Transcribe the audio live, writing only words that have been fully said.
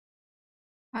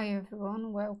Hi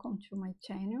everyone, welcome to my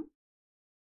channel.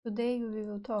 Today we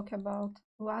will talk about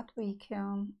what we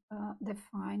can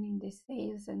define in the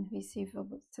sales and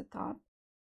receivables setup.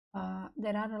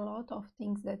 There are a lot of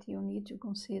things that you need to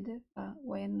consider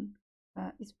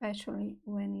especially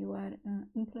when you are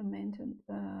implementing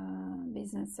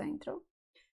Business Central.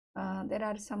 There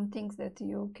are some things that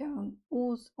you can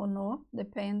use or not,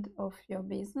 depend of your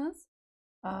business.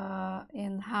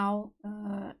 And how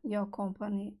your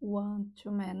company want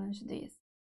to manage this.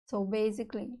 So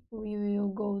basically, we will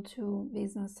go to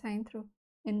Business Central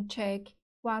and check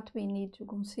what we need to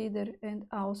consider and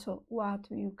also what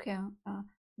you can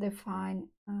define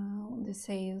on the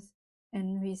sales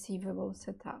and receivable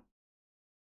setup.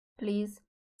 Please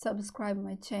subscribe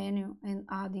my channel and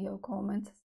add your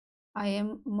comments. I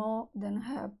am more than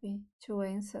happy to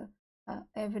answer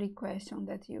every question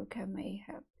that you may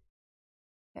have.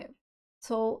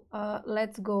 So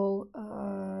let's go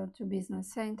to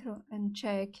Business Central and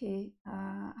check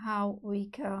how we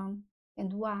can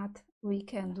and what we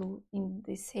can do in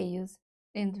the sales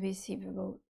and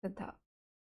receivable setup.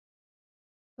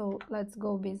 So let's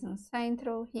go Business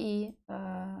Central here.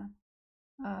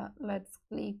 Let's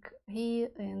click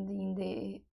here and in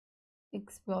the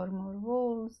explore more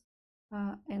roles,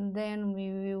 and then we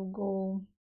will go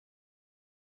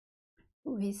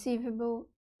to receivable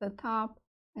setup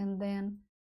and then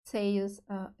sales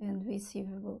and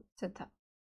receivable setup.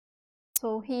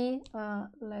 So here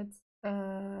let's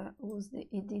use the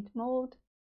edit mode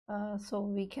so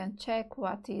we can check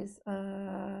what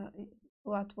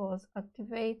was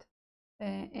activated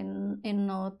and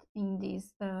not in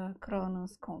this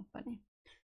Kronos company.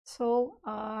 So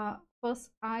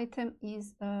first item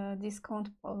is discount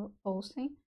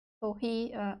posting. So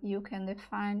here you can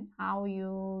define how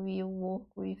you will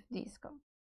work with discount.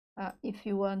 If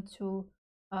you want to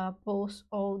post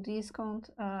all discount,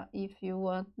 if you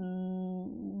want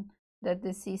that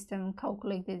the system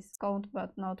calculate the discount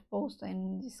but not post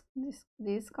any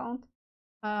discount.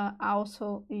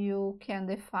 Also, you can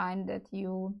define that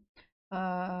you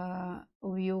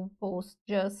will post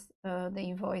just the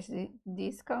invoice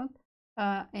discount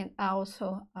and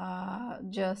also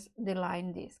just the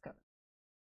line discount.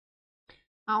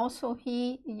 Also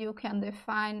here you can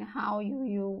define how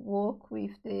you work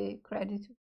with the credit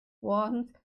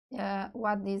warrant.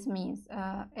 What this means,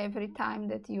 every time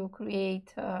that you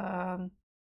create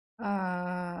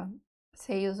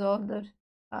sales order,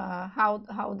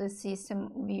 how the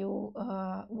system will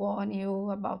warn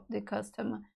you about the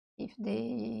customer if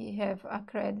they have a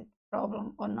credit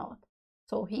problem or not.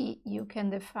 So here you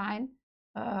can define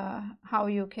how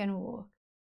you can work,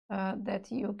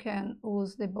 that you can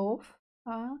use the both.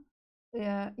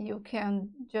 You can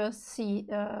just see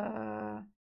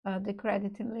the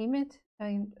credit limit,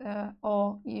 and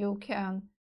or you can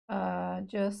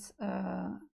just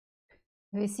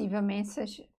receive a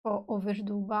message for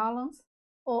overdue balance,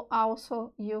 or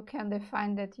also you can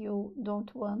define that you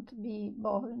don't want to be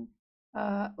burdened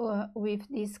with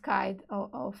this kind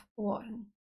of warning.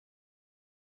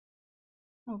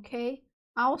 Okay.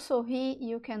 Also here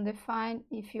you can define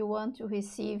if you want to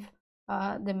receive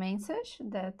the message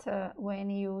that when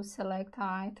you select an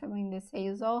item in the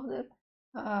sales order,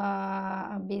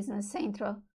 Business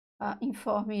Central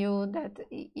inform you that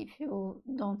if you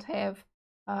don't have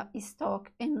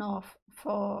stock enough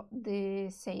for the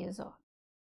sales order.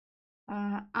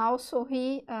 Also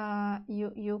here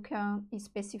you can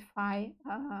specify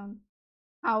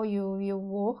how you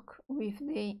work with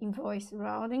the invoice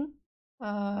routing.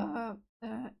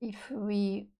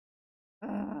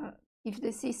 If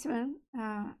the system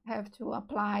have to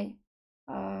apply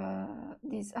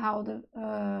this order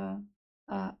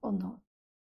or not.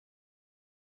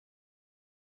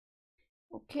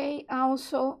 Okay,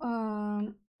 also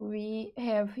we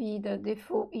have here the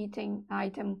default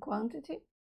item quantity.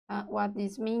 What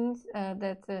this means,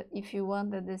 that if you want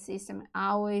that the system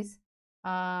always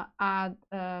add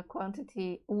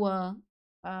quantity 1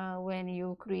 when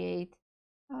you create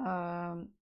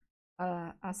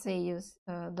a sales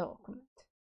document.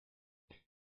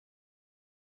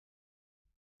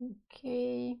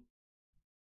 Okay.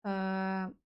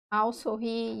 Also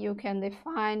here you can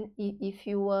define if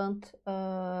you want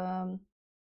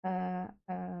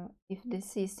if the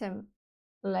system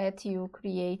let you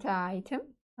create an item.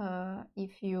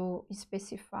 If you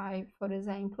specify, for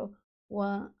example,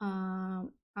 one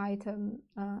item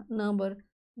number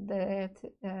that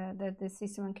the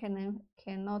system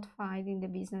cannot find in the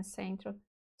Business Central,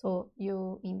 so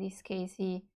you, in this case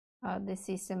here, the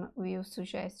system will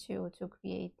suggest you to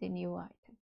create the new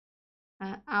item.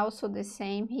 Also the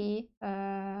same here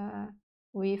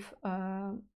with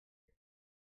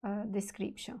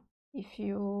description. If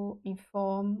you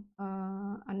inform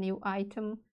a new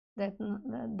item that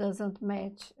doesn't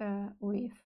match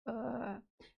with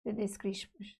the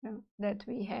description that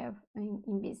we have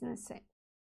in Business Central.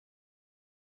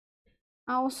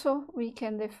 Also, we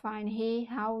can define here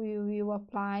how you will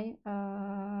apply,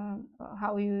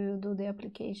 how you will do the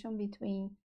application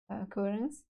between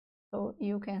currencies. So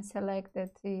you can select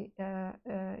that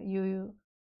you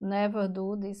never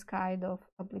do this kind of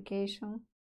application.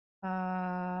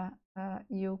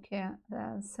 You can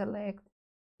select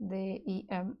the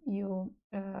EMU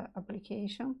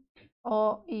application,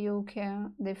 or you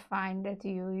can define that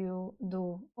you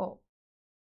do all.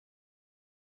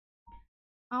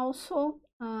 Also,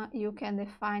 you can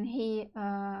define here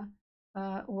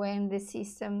when the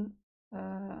system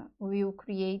will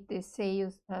create the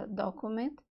sales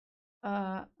document,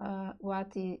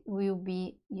 what will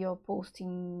be your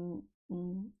posting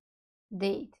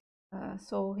date.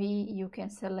 So here you can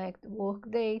select work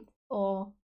date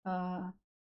or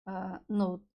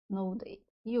no date.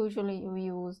 Usually we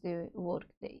use the work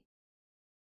date.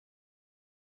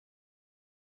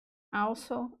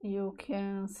 Also, you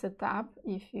can set up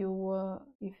if you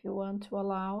want to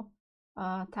allow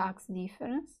tax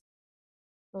difference.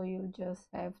 So you just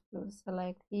have to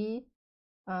select here.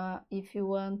 If you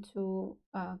want to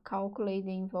calculate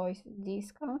the invoice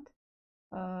discount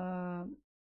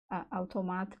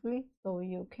automatically, so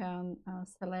you can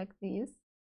select this.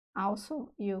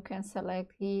 Also, you can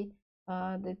select here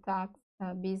the tax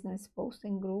business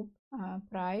posting group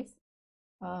price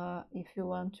if you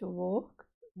want to work.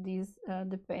 This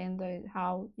depends on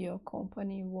how your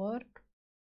company work.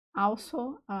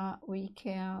 Also, we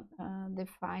can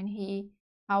define here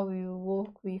how you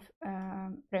work with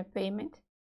prepayment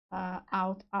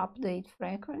update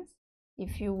frequency.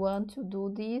 If you want to do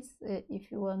this, if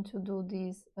you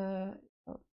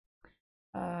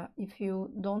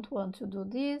don't want to do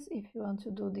this, if you want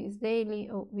to do this daily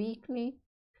or weekly.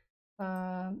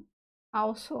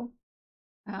 Also,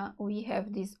 we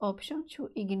have this option to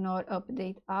ignore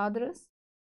update address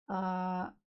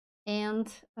and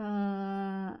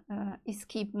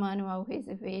skip manual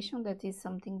reservation. That is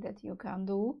something that you can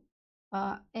do.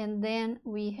 And then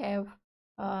we have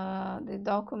the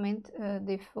document,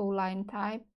 the full line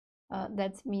type.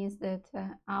 That means that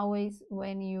always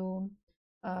when you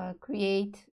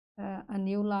create a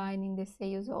new line in the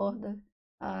sales order,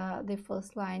 the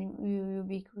first line will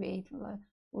be created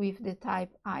with the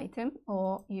type item,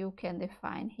 or you can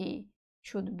define here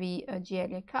should be a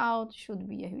GL account, should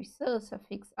be a resource, a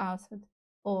fixed asset,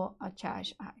 or a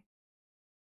charge item.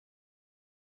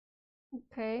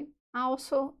 Okay.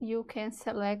 Also, you can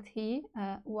select here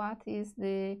what is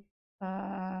the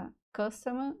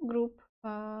customer group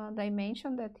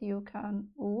dimension that you can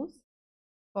use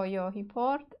for your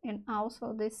report, and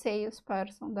also the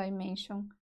salesperson dimension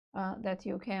that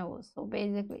you can use. So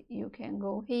basically, you can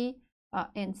go here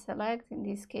and select. In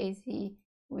this case, here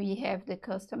we have the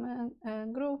customer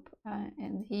group,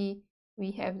 and here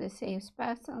we have the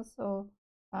salesperson. So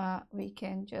we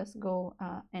can just go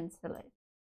and select.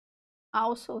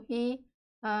 Also here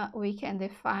we can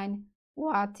define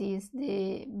what is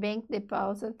the bank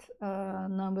deposit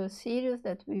number series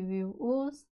that we will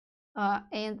use,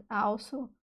 and also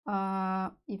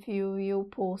if you will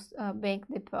post a bank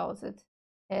deposit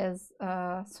as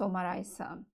summarized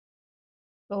sum.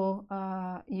 So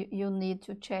you need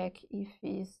to check if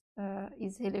it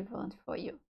is relevant for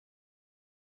you.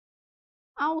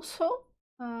 Also,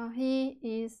 here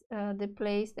is the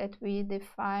place that we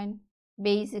define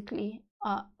basically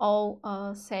all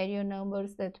serial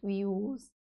numbers that we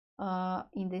use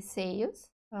in the sales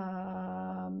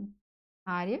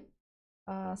area.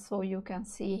 So you can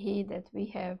see here that we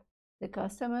have the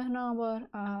customer number,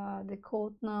 the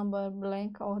quote number,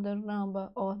 blank order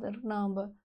number,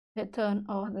 return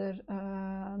order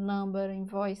number,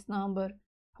 invoice number,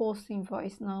 post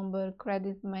invoice number,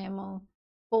 credit memo,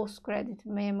 post credit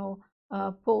memo,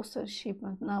 postal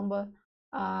shipment number.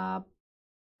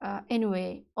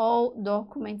 Anyway, all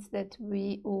documents that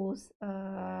we use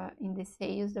in the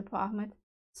sales department.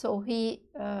 So here,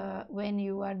 when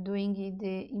you are doing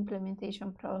the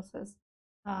implementation process,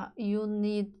 you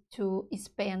need to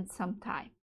spend some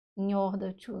time in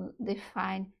order to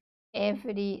define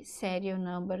every serial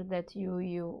number that you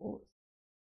use.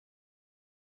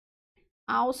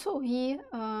 Also here,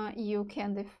 you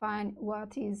can define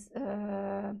what is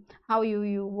how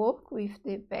you work with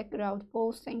the background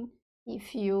posting.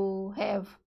 If you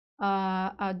have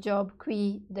a job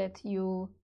query that you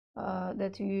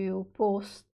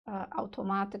post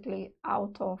automatically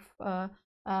out of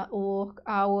work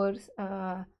hours,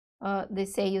 the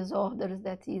sales orders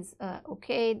that is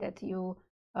okay, that you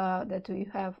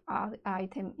have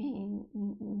item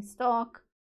in stock,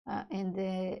 and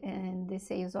the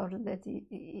sales order that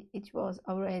it was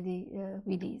already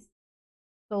released.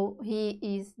 So here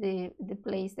is the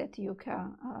place that you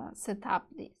can set up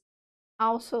this.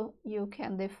 Also, you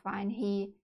can define here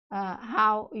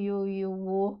how you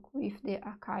work with the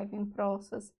archiving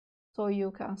process. So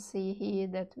you can see here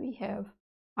that we have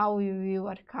how you will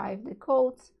archive the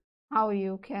codes, how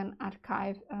you can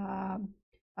archive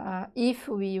if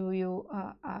we will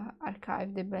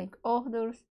archive the blank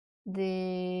orders,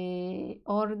 the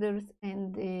orders,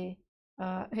 and the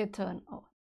return order.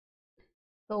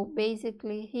 So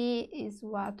basically here is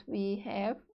what we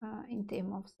have in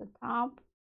terms of setup.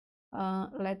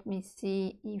 Let me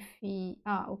see if we,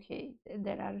 okay,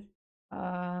 there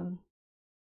are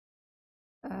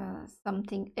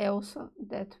something else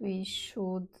that we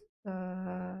should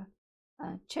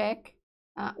check.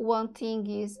 One thing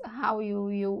is how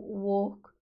you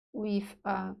work with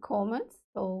comments.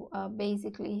 So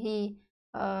basically here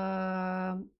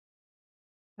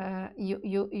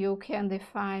you can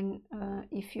define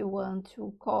if you want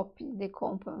to copy the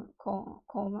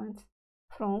comments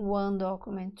from one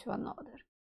document to another.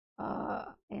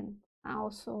 And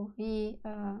also here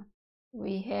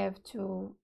we have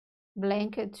to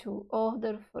blanket to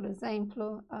order, for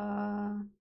example,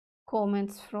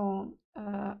 comments from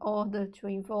order to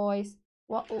invoice,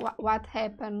 what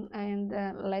happened, and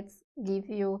let's give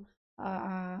you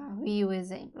a real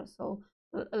example. So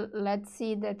let's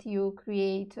see that you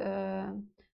create a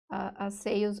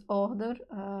sales order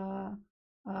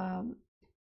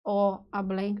or a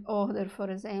blank order, for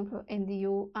example, and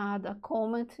you add a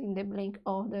comment in the blank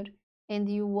order, and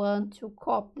you want to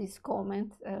copy this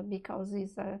comment because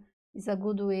it's a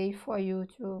good way for you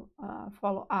to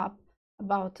follow up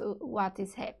about what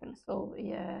is happening. So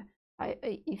yeah,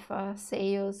 if a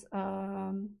sales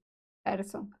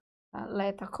person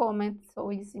let a comment, so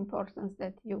it's important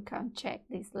that you can check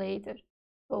this later.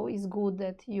 So it's good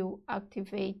that you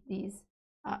activate this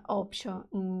option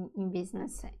in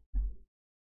Business Central.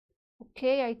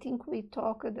 Okay, I think we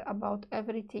talked about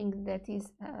everything that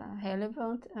is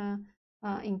relevant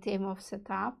in terms of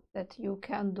setup that you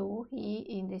can do here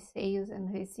in the sales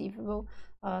and receivable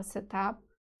setup.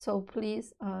 So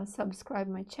please subscribe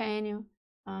my channel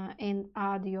and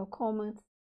add your comments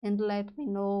and let me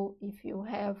know if you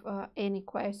have any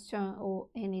question or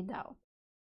any doubt.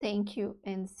 Thank you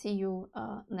and see you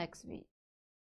next video.